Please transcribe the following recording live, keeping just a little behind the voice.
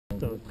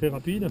vite, très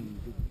rapide.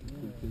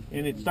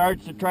 And it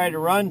starts to try to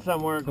run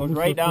somewhere, it goes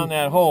right down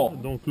that hole.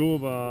 Donc l'eau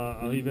va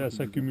arriver à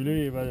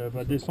s'accumuler et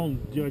va descendre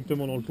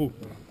directement dans le trou.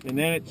 And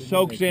then it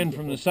soaks in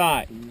from the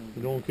side.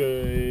 Donc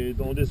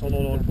en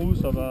descendant dans le trou,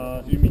 ça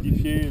va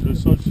humidifier le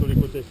sol sur les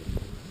côtés.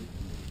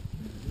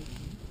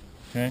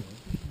 Okay.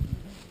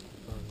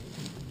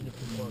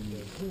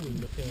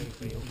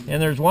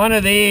 And there's one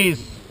of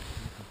these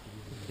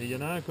Et il y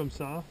en a un comme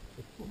ça.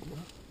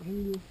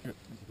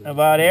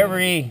 about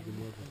every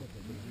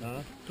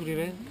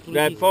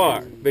that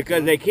far,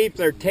 because they keep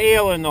their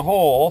tail in the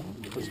hole.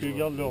 Parce qu'ils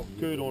gardent leur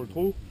queue dans le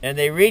trou. And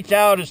they reach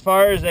out as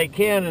far as they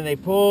can and they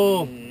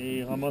pull. Et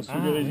ils ramassent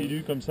tous les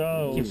résidus comme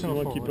ça aussi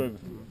loin qu'ils peuvent.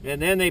 And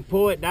then they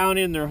pull it down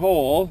in their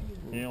hole.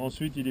 Et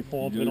ensuite ils les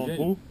font rentrer dans le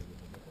trou.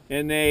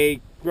 And they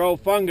grow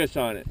fungus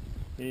on it.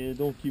 Et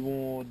donc ils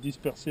vont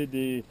disperser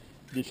des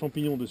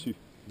champignons dessus.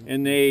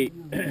 And they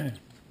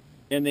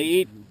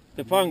eat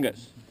the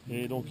fungus.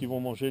 Et donc ils vont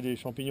manger les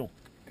champignons.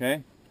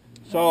 Okay?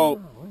 So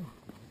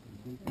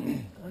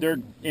they're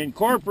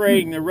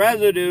incorporating the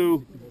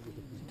residue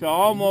to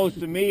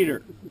almost a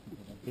meter.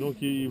 Et donc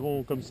ils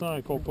vont comme ça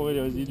incorporer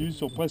les résidus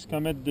sur presque 1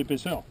 mètre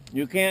d'épaisseur.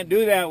 You can't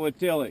do that with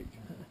tillage.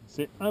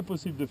 C'est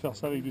impossible de faire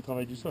ça avec du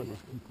travail du sol.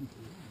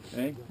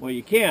 Okay? Well,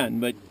 you can,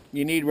 but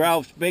you need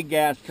Ralph's big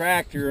ass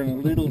tractor and a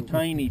little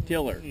tiny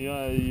tiller. Et,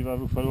 il va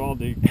vous falloir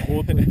des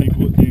gros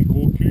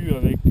culs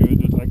avec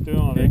de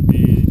tracteurs avec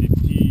des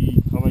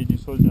petits travails du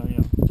sol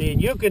derrière. See,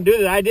 and you can do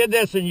that. I did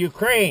this in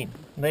Ukraine.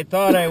 And they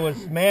thought I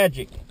was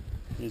magic.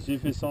 Et j'ai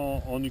fait ça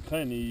en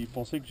Ukraine et ils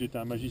pensaient que j'étais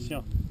un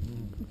magicien.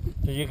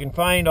 Because you can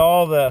find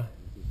all the.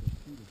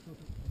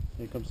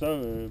 Et comme ça,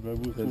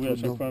 vous trouvez à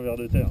chaque fois un ver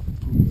de terre.